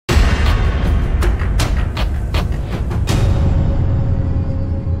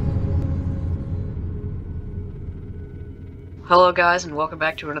Hello guys, and welcome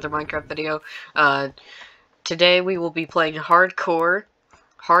back to another Minecraft video. Today we will be playing hardcore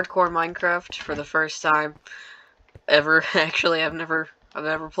Minecraft for the first time ever. Actually, I've never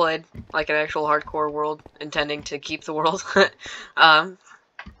played like an actual hardcore world, intending to keep the world. But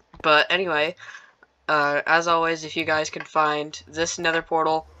anyway, as always, if you guys can find this nether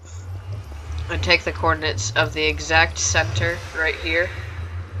portal and take the coordinates of the exact center right here,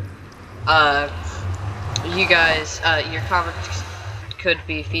 you guys, your comments could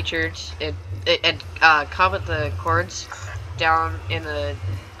be featured and comment the chords down in the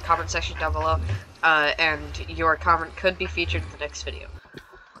comment section down below, and your comment could be featured in the next video.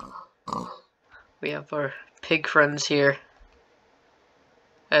 We have our pig friends here.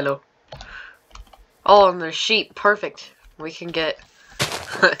 Hello. Oh, and there's sheep. Perfect. We can get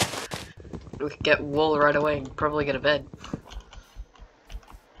we can get wool right away and probably get a bed.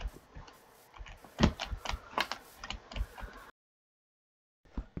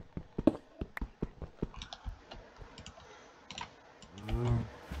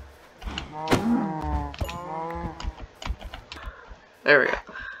 There we go.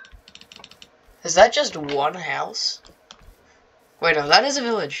 Is that just one house? Wait, no, that is a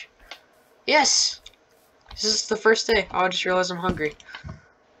village. Yes! This is the first day. Oh, I just realized I'm hungry.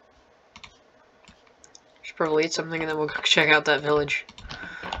 Should probably eat something and then we'll go check out that village.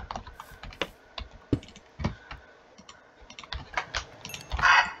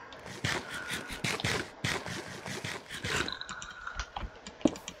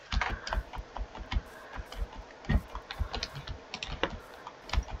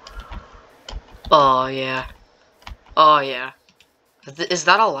 Oh, yeah. Oh, yeah. Is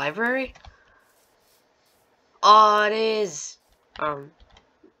that a library? Oh, it is. No.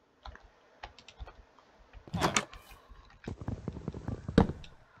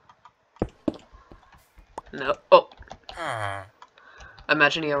 Oh.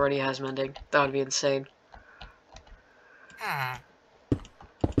 Imagine he already has mending. That would be insane.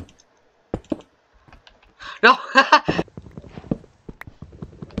 No!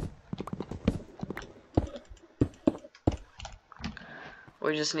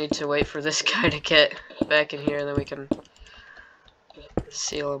 We just need to wait for this guy to get back in here, and then we can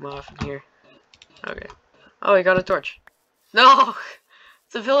seal him off in here. Okay. Oh, he got a torch. No!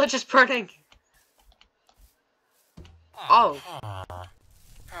 The village is burning! Oh.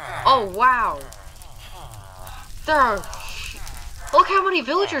 Oh, wow. There are... Look how many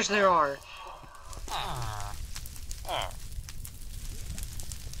villagers there are!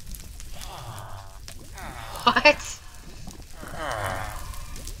 What?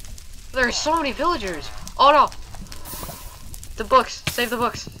 There are so many villagers! Oh no! The books! Save the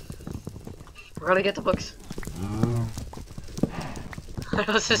books! We're gonna get the books. I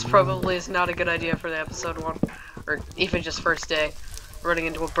know this probably is not a good idea for the episode 1, or even just first day. Running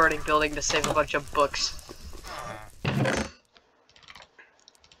into a burning building to save a bunch of books.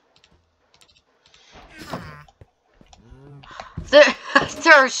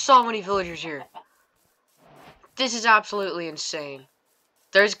 There are so many villagers here. This is absolutely insane.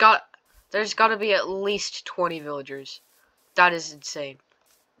 There's got to be at least 20 villagers. That is insane.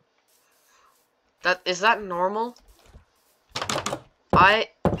 Is that normal? I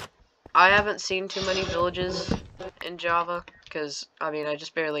haven't seen too many villages in Java, because I mean I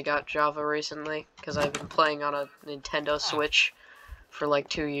just barely got Java recently, because I've been playing on a Nintendo Switch for like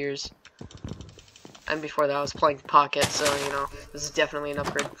 2 years. And before that I was playing Pocket, so you know, this is definitely an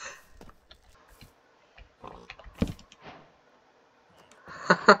upgrade.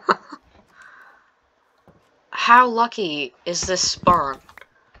 How lucky is this spawn?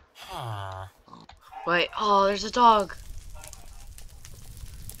 Wait, oh, there's a dog.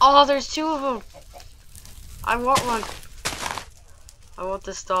 Oh, there's 2 of them. I want one. I want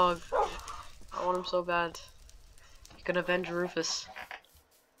this dog. I want him so bad. You can avenge Rufus,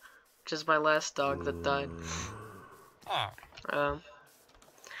 which is my last dog that died.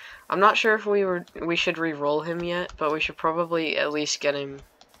 I'm not sure if we should re-roll him yet, but we should probably at least get him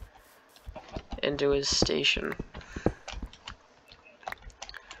into his station.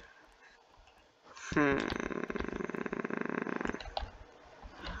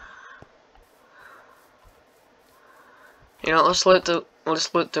 You know, let's loot the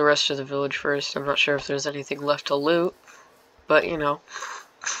rest of the village first. I'm not sure if there's anything left to loot, but you know,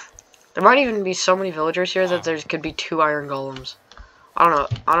 there might even be so many villagers here that there could be 2 iron golems. I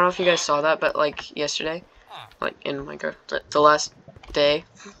don't know if you guys saw that, but like yesterday, like in Minecraft, the last day,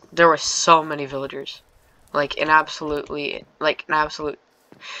 there were so many villagers. Like an absolute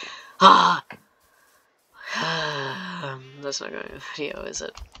that's not going to be a video, is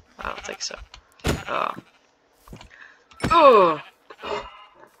it? I don't think so. Oh!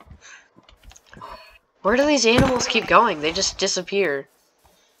 Where do these animals keep going? They just disappear.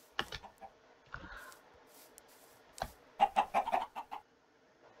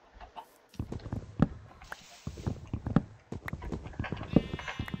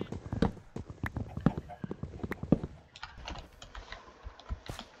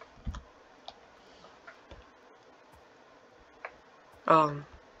 Um...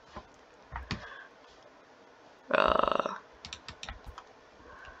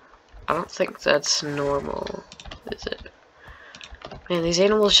 I don't think that's normal, is it? Man, these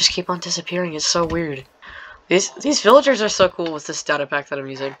animals just keep on disappearing. It's so weird. These villagers are so cool with this data pack that I'm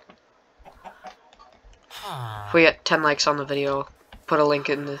using. If we get 10 likes on the video,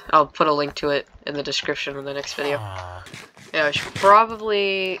 I'll put a link to it in the description of the next video. Yeah, I should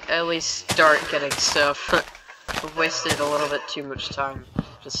probably at least start getting stuff. I've wasted a little bit too much time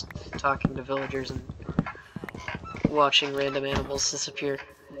just talking to villagers and watching random animals disappear.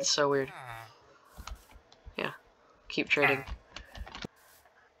 It's so weird. Yeah, keep trading.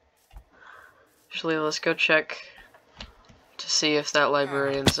 Actually, let's go check to see if that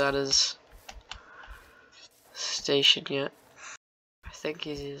librarian's at his station yet. I think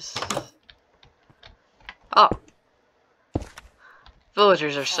he is. Oh!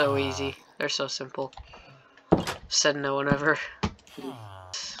 Villagers are so easy. They're so simple. Said no one ever.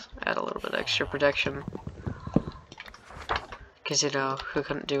 Add a little bit extra protection. Because, you know, who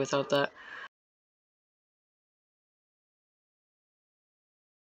couldn't do without that?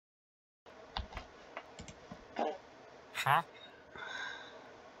 Huh?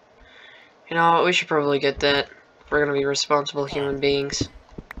 You know what, we should probably get that. We're gonna be responsible human beings.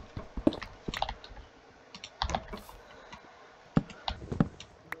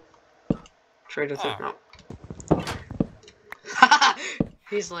 Trade with it? No.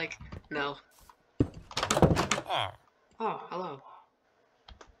 He's like, no. Oh, hello.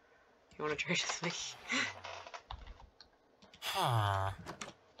 You wanna trade with me?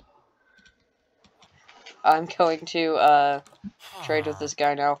 I'm going to, trade with this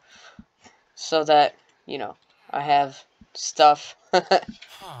guy now. So that, you know, I have stuff.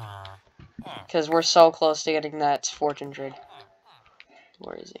 Because we're so close to getting that fortune trade.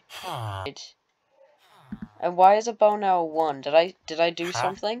 Where is he? And why is a bow now 1? Did I do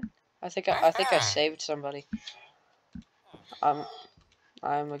something? I think I saved somebody. I'm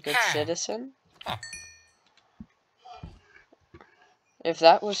a good citizen. If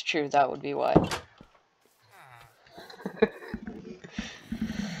that was true, that would be why.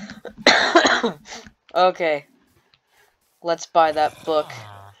 Okay. Let's buy that book.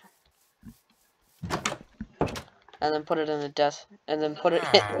 And then put it in a desk, and then put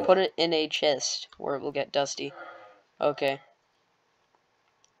it in a chest where it will get dusty. Okay.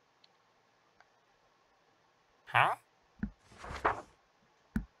 Huh?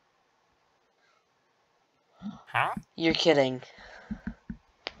 Huh? You're kidding.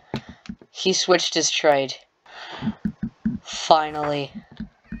 He switched his trade. Finally.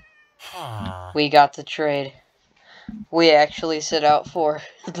 We got the trade. We actually set out for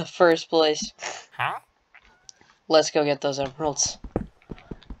the first place. Huh? Let's go get those emeralds.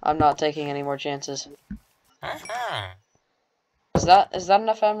 I'm not taking any more chances. Is that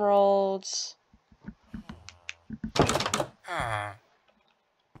enough emeralds?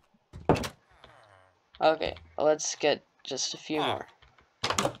 Okay, let's get just a few more.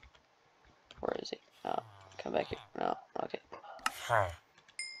 Where is he? Oh, come back here. No, okay.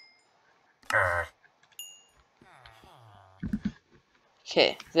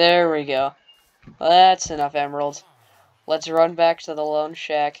 Okay, there we go. That's enough emeralds. Let's run back to the lone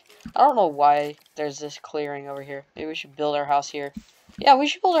shack. I don't know why there's this clearing over here. Maybe we should build our house here. Yeah, we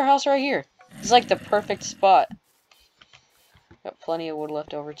should build our house right here. It's like the perfect spot. Got plenty of wood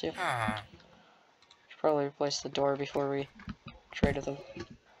left over too. Should probably replace the door before we trade with them.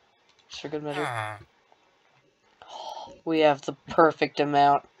 Just for good measure. We have the perfect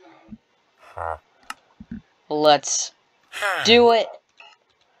amount. Let's do it.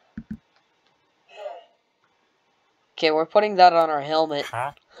 Okay, we're putting that on our helmet.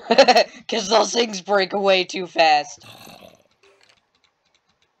 Because those things break away too fast.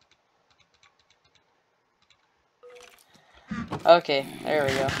 Okay, there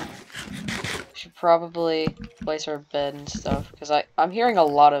we go. Should probably place our bed and stuff. Because I'm hearing a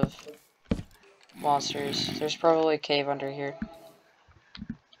lot of monsters. There's probably a cave under here.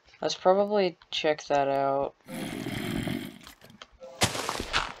 Let's probably check that out.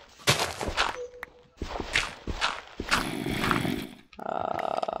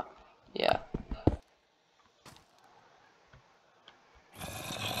 Yeah.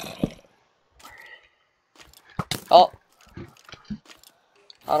 Oh,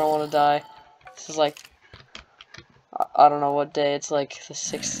 I don't want to die. This is like, I don't know what day. It's like the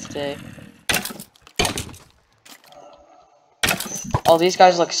 6th day. Oh, these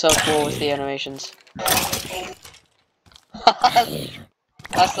guys look so cool with the animations.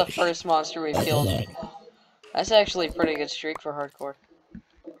 That's the first monster we've killed. That's actually a pretty good streak for hardcore.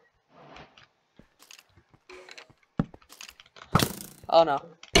 Oh no.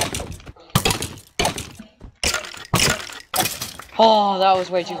 Oh, that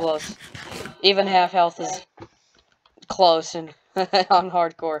was way too close. Even half health is close and on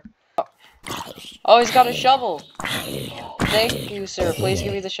hardcore. Oh, he's got a shovel! Thank you, sir. Please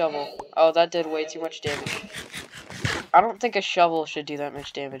give me the shovel. Oh, that did way too much damage. I don't think a shovel should do that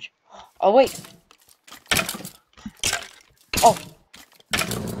much damage. Oh, wait! Oh!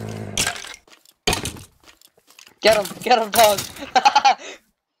 Get him, dog!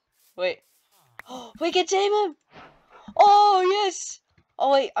 Wait. We can tame him! Oh, yes!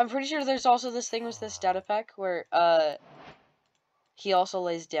 Oh, wait, I'm pretty sure there's also this thing with this data pack where, he also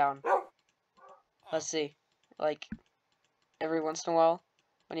lays down. Let's see. Like, every once in a while,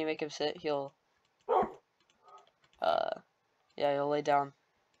 when you make him sit, he'll, yeah, he'll lay down.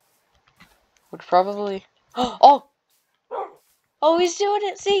 Would probably... Oh! Oh, he's doing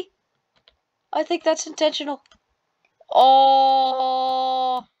it, see? I think that's intentional.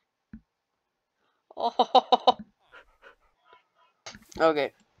 Oh! Oh!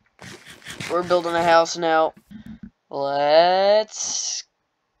 Okay. We're building a house now. Let's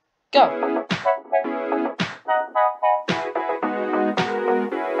go.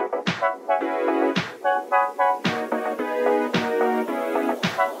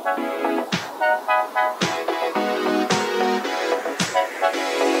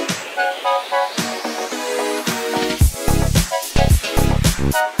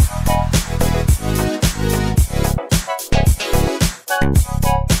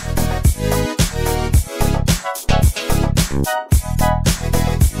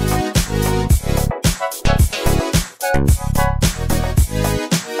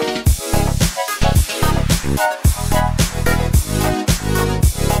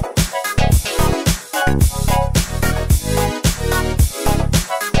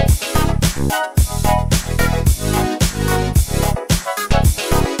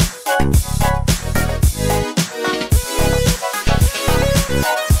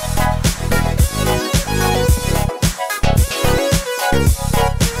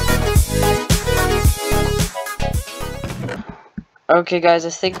 Okay, guys, I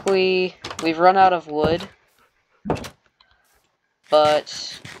think we've run out of wood,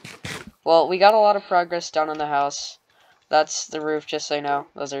 but, well, we got a lot of progress done on the house. That's the roof, just so you know.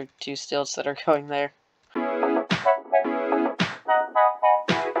 Those are 2 stilts that are going there.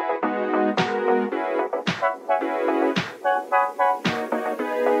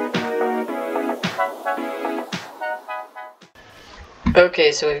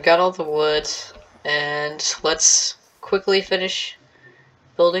 Okay, so we've got all the wood, and let's quickly finish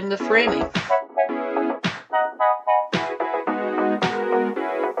building the framing.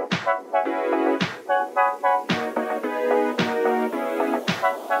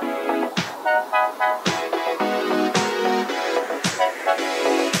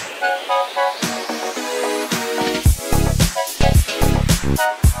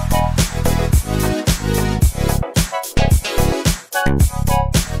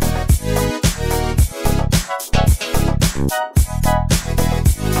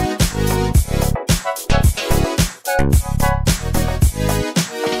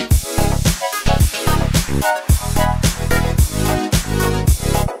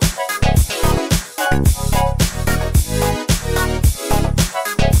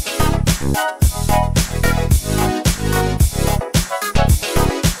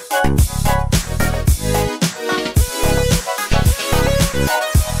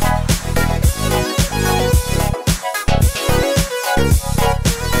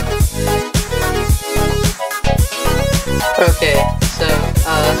 Okay, so,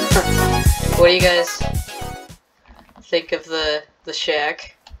 what do you guys think of the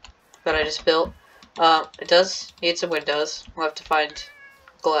shack that I just built? It does need some windows. We'll have to find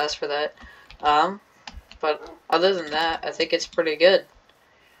glass for that. But other than that, I think it's pretty good.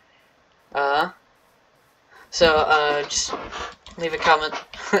 Just leave a comment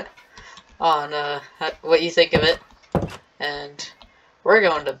on, what you think of it. And we're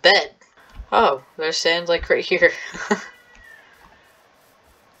going to bed. Oh, there's sand like right here.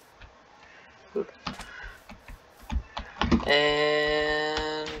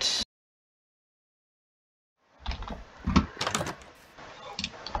 And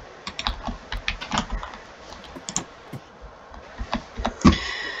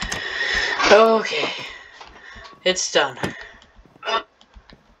It's done.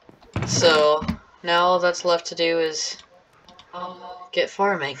 So, now all that's left to do is get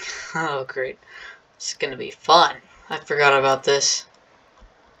farming. Oh, great. It's gonna be fun. I forgot about this.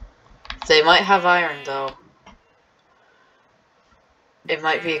 They might have iron, though. It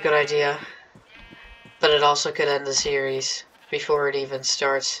might be a good idea. But it also could end the series before it even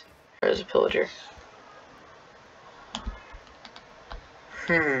starts. There's a pillager.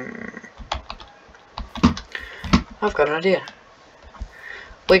 I've got an idea.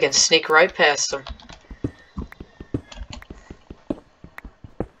 We can sneak right past them.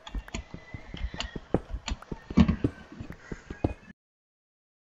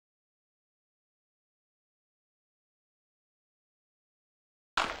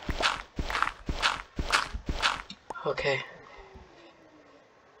 Okay.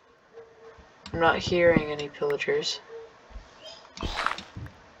 I'm not hearing any pillagers.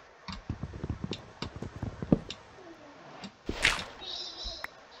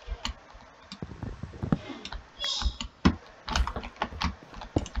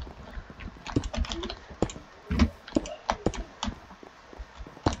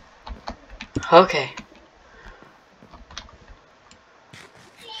 Okay.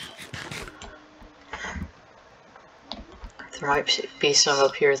 There might be some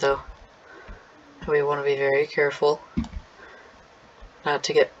up here, though. We want to be very careful not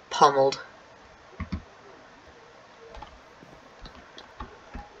to get pummeled.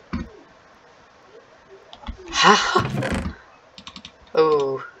 Ha!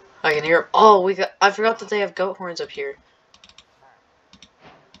 Oh, I can hear 'em. Oh, I forgot that they have goat horns up here.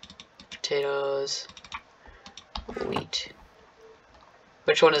 Potatoes. Wheat.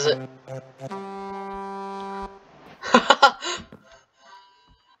 Which one is it?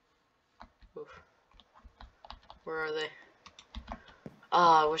 Where are they?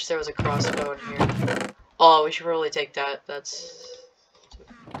 Ah, I wish there was a crossbow in here. Oh, we should probably take that. That's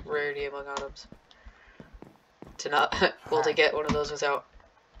a rarity among items. To get one of those without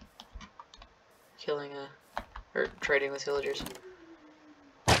killing or trading with villagers.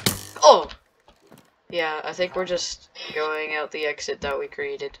 Oh! Yeah, I think we're just going out the exit that we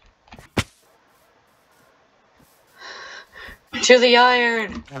created. To the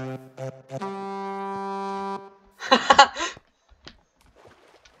iron!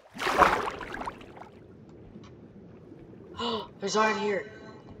 There's iron here.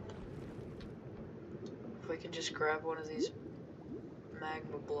 If we can just grab one of these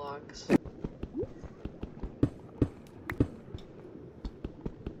magma blocks.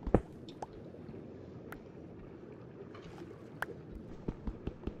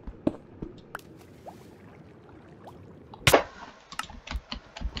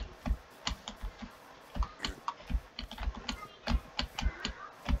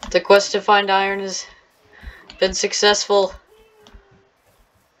 The quest to find iron has been successful.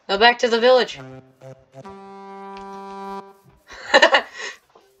 Now back to the village.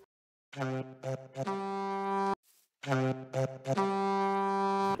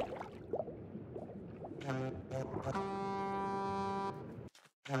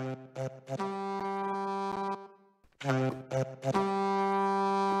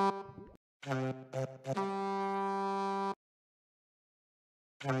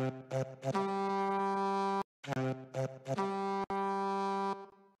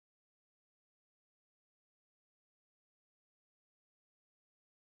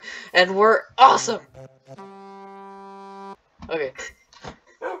 And we're awesome! Okay.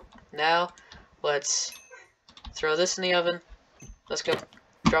 Now, let's throw this in the oven. Let's go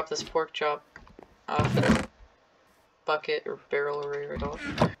drop this pork chop off in a bucket or barrel or whatever it's called.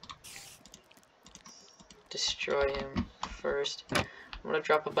 Destroy him first. I'm gonna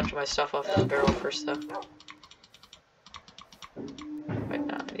drop a bunch of my stuff off the barrel first, though. Wait,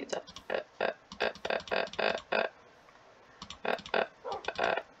 no, I need that.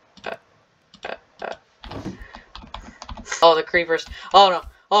 Oh, the creepers. Oh no,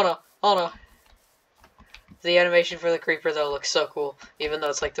 oh no, oh no. The animation for the creeper, though, looks so cool, even though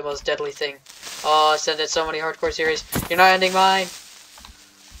it's like the most deadly thing. Oh, I sent it so many hardcore series. You're not ending mine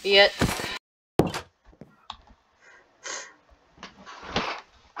yet.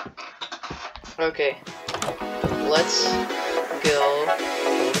 Okay, let's go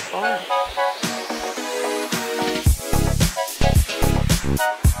to the farm.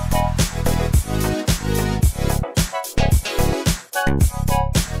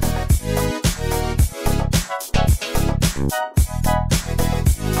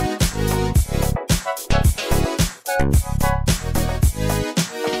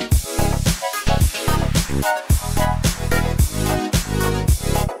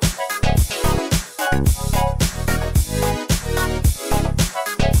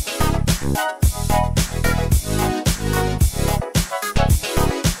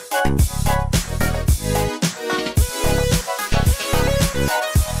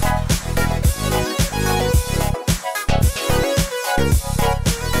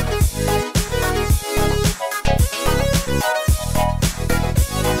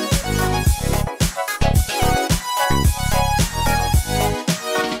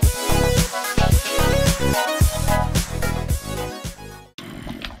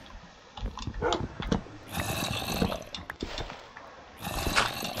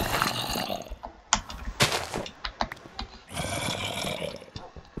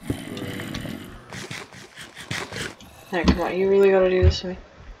 Hey, come on, you really gotta do this to me.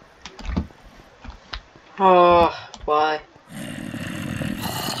 Oh, why?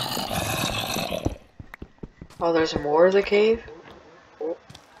 Oh, there's more of the cave?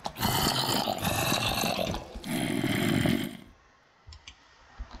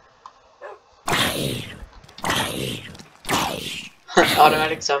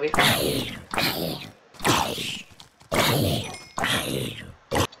 Automatic zombie farm.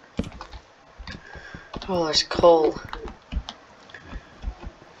 Oh, there's coal.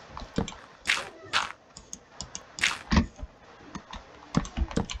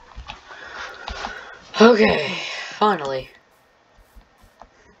 Okay, finally.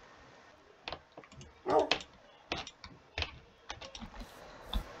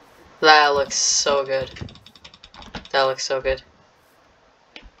 That looks so good. That looks so good.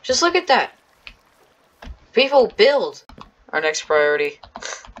 Just look at that. People build. Our next priority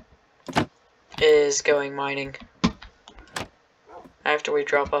is going mining. After we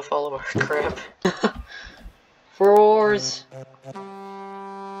drop off all of our crap. Roars.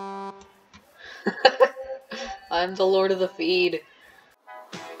 I'm the Lord of the Feed.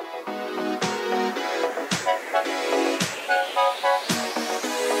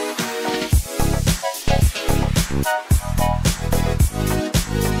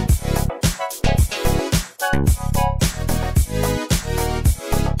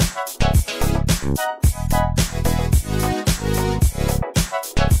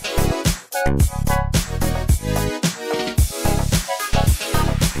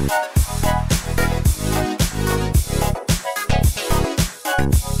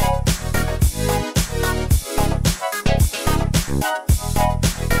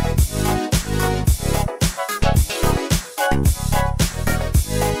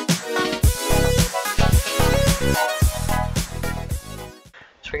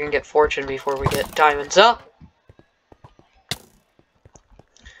 We can get fortune before we get diamonds up.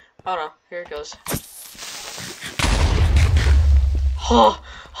 Oh no, here it goes. Oh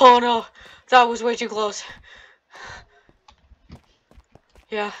no, that was way too close.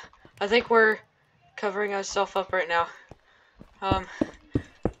 Yeah, I think we're covering ourselves up right now. I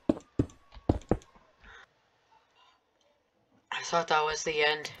thought that was the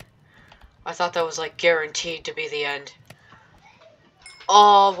end. I thought that was like guaranteed to be the end.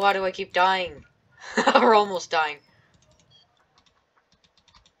 Oh, why do I keep dying? We're almost dying.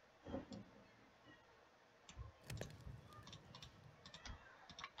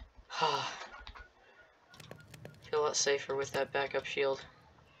 Feel a lot safer with that backup shield.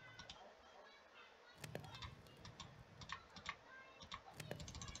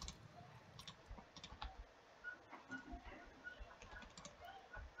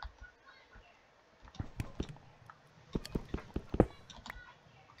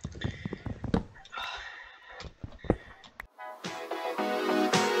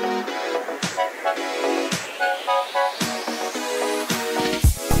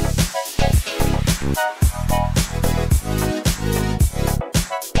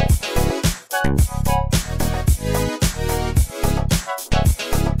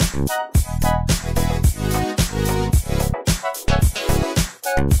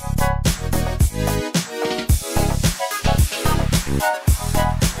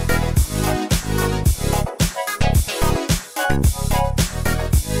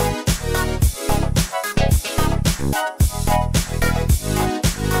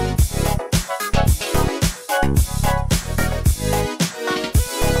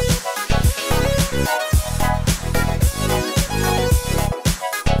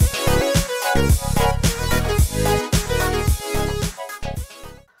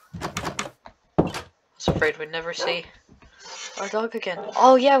 I was afraid we'd never see our dog again.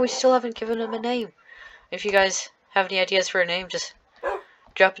 Oh yeah, we still haven't given him a name. If you guys have any ideas for a name, just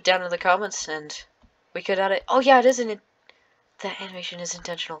drop it down in the comments and we could add it. Oh yeah, it isn't. That animation is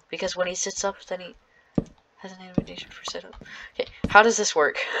intentional because when he sits up, then he has an animation for sit up. Okay, how does this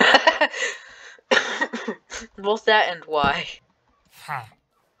work? Both that and why.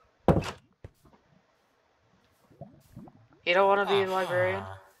 You don't want to be a librarian?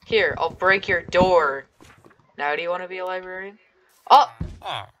 Here, I'll break your door. Now do you want to be a librarian? Oh!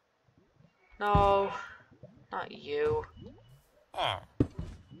 No. Not you.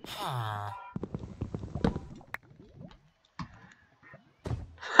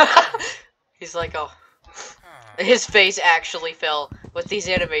 He's like, oh. His face actually fell with these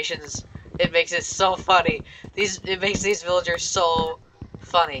animations. It makes it so funny. It makes these villagers so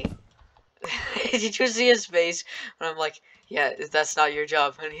funny. Did you see his face? And I'm like, yeah, that's not your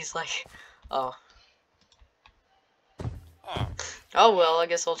job. And he's like, oh. Oh well, I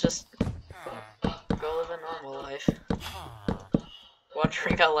guess I'll just go live a normal life.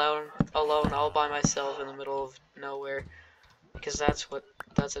 Wandering alone all by myself in the middle of nowhere. Because that's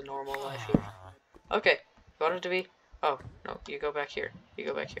a normal life here. Okay, you want it to be? Oh, no, you go back here. You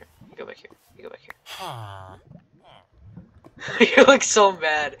go back here. You go back here. You go back here. You look so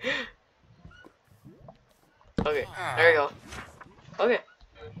mad. Okay, there you go. Okay.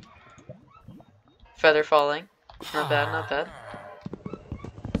 Feather falling. Not bad, not bad.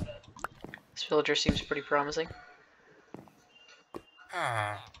 This villager seems pretty promising.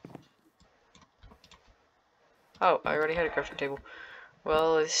 Oh, I already had a crafting table.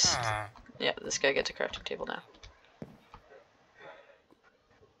 Well, yeah, this guy gets a crafting table now.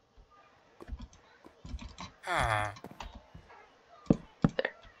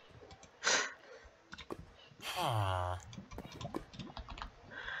 There.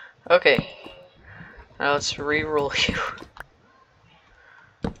 Okay. Now let's re-roll you.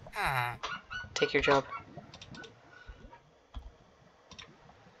 Take your job.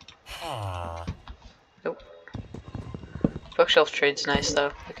 Nope. Bookshelf trade's nice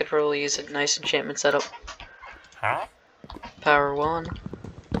though. I could probably use a nice enchantment setup. Power 1.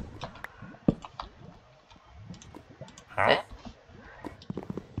 Eh?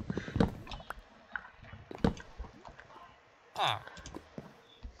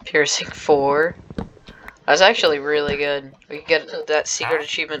 Piercing 4. That's actually really good. We could get that secret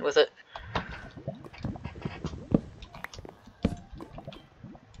achievement with it.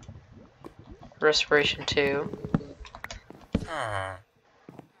 Respiration 2.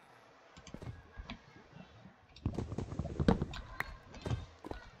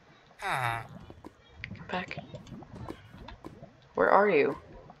 Come back. Where are you?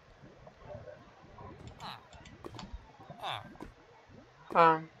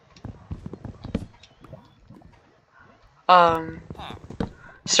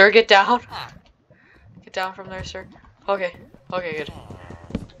 Sir, get down. Get down from there, sir. Okay. Okay, good.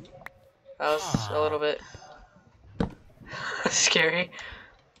 That was a little bit scary.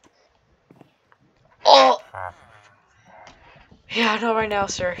 Oh! Yeah, no, right now,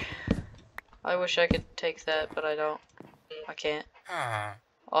 sir. I wish I could take that, but I don't. I can't.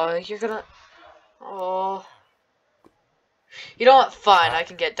 Oh, you're gonna... Oh... You know what? Fine, I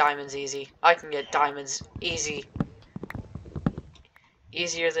can get diamonds easy. I can get diamonds easy.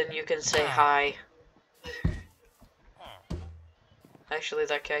 Easier than you can say hi. Actually,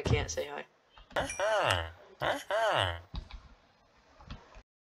 that guy can't say hi.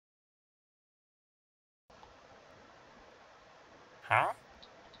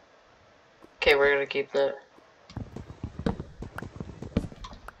 Okay, we're gonna keep that.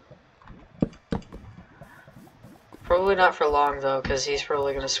 Probably not for long though, because he's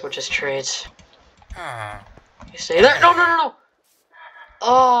probably gonna switch his trades. You stay there? No, no, no, no!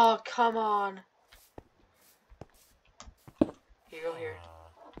 Oh, come on. You go here.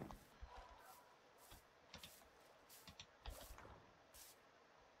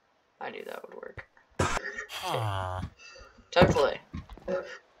 I knew that would work. Okay. Time to play.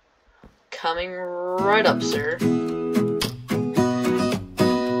 Coming right up, sir.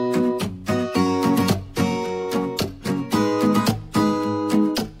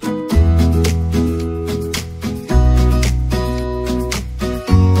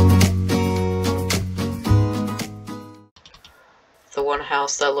 The one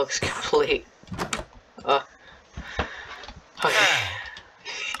house that looks complete. Okay.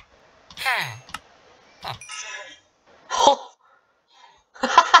 Oh.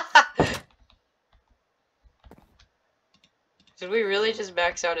 Did we really just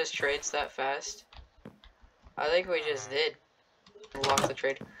max out his trades that fast? I think we just did. Unlock the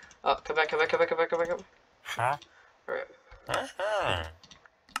trade. Oh, come back, come back, come back, come back, come back, come back. Alright.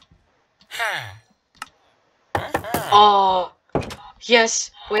 Oh!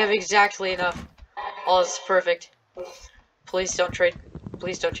 Yes! We have exactly enough. Oh, this is perfect. Please don't trade.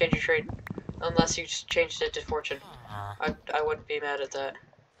 Please don't change your trade. Unless you just changed it to fortune. I wouldn't be mad at that.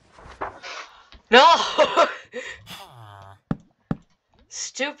 No!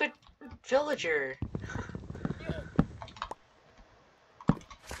 Stupid villager.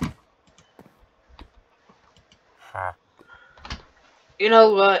 You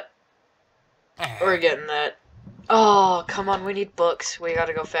know what? We're getting that. Oh, come on, we need books. We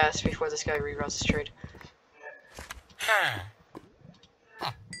gotta go fast before this guy reroutes his trade.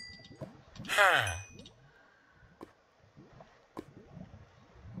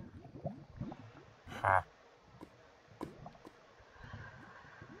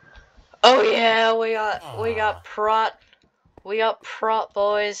 Oh yeah, we got prot. We got prot,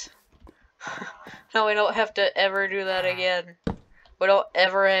 boys. No, we don't have to ever do that again. We don't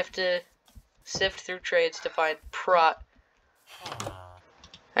ever have to sift through trades to find prot.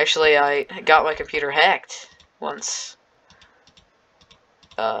 Actually, I got my computer hacked once.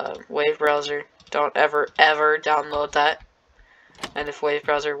 Wave browser. Don't ever download that. And if Wave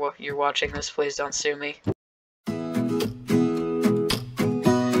browser, you're watching this, please don't sue me.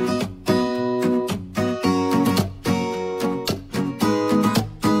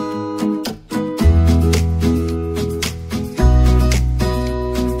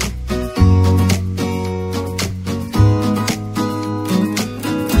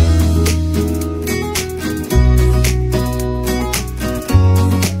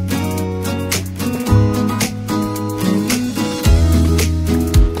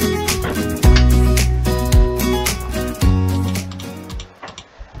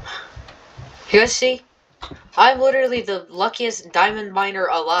 You guys see? I'm literally the luckiest diamond miner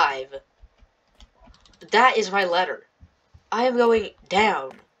alive. That is my letter. I am going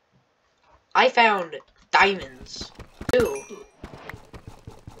down. I found diamonds. Too.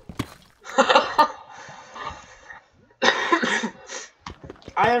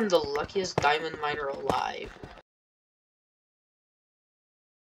 I am the luckiest diamond miner alive.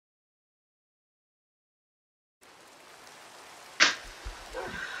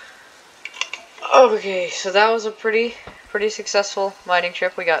 Okay, so that was a pretty successful mining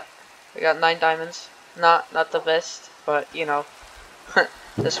trip. We got 9 diamonds. Not the best, but you know,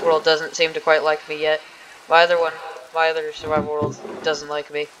 this world doesn't seem to quite like me yet. My other survival world doesn't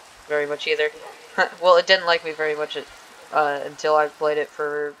like me very much either. Well, it didn't like me very much until I played it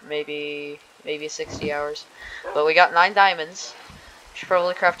for maybe 60 hours. But we got 9 diamonds. Should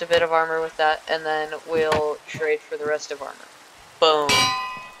probably craft a bit of armor with that, and then we'll trade for the rest of armor. Boom.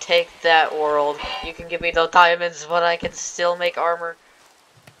 Take that, world. You can give me no diamonds, but I can still make armor.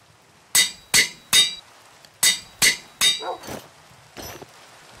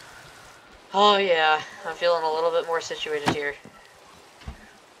 Oh yeah, I'm feeling a little bit more situated here.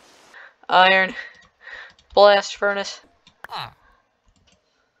 Iron. Blast furnace.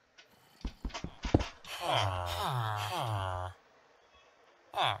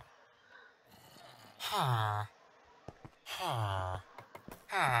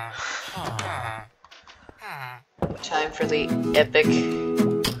 Time for the epic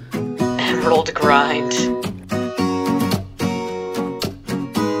emerald grind.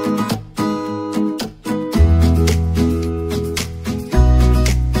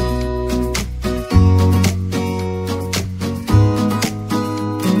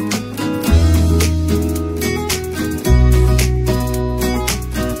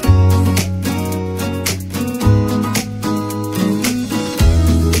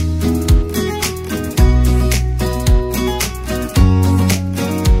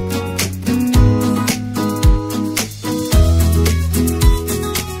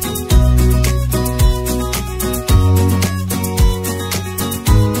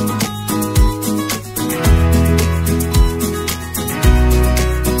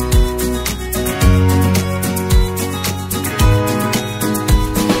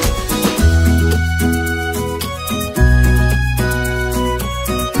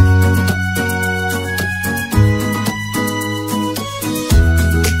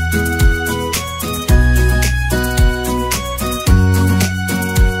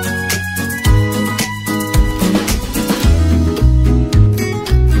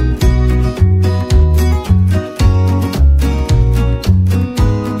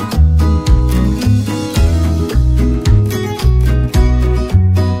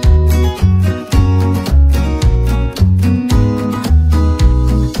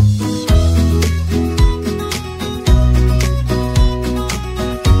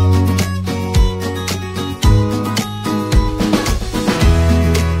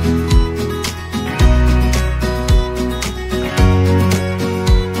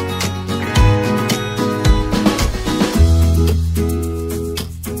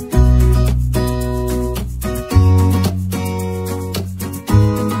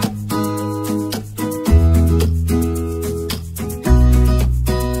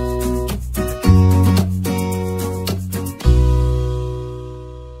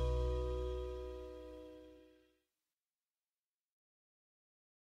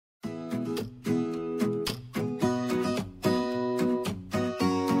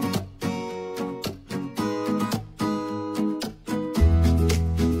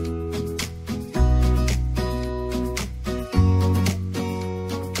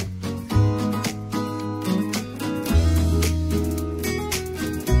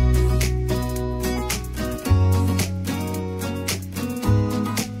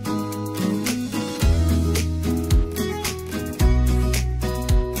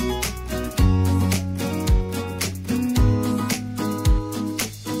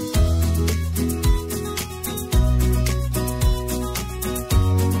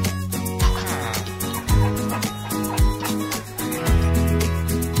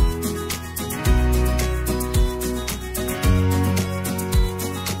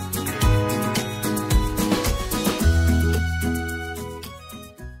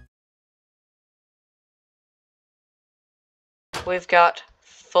 we've got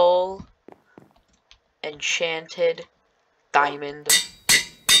full enchanted diamond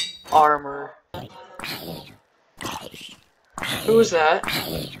armor. Who was that?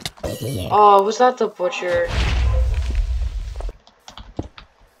 Oh, was that the butcher?